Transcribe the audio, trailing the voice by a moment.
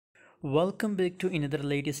Welcome back to another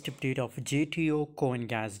latest update of JTO coin,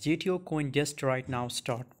 guys. JTO coin just right now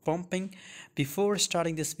start pumping. Before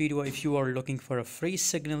starting this video, if you are looking for a free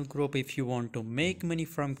signal group, if you want to make money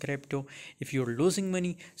from crypto, if you're losing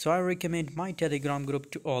money, so I recommend my Telegram group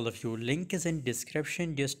to all of you. Link is in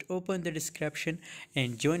description. Just open the description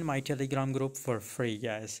and join my Telegram group for free,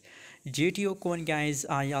 guys. JTO coin, guys,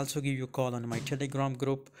 I also give you a call on my Telegram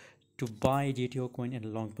group to buy JTO coin in a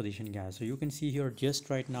long position, guys. So you can see here just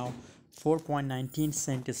right now 4.19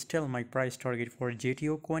 cent is still my price target for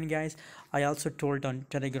JTO coin, guys. I also told on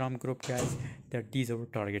Telegram group, guys, that these are our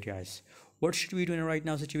target, guys. What should we do in a right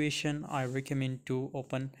now situation? I recommend to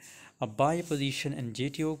open a buy position in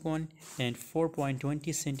JTO coin, and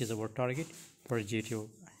 4.20 cent is our target for JTO,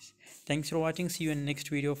 guys. Thanks for watching. See you in the next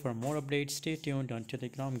video for more updates. Stay tuned on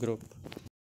Telegram group.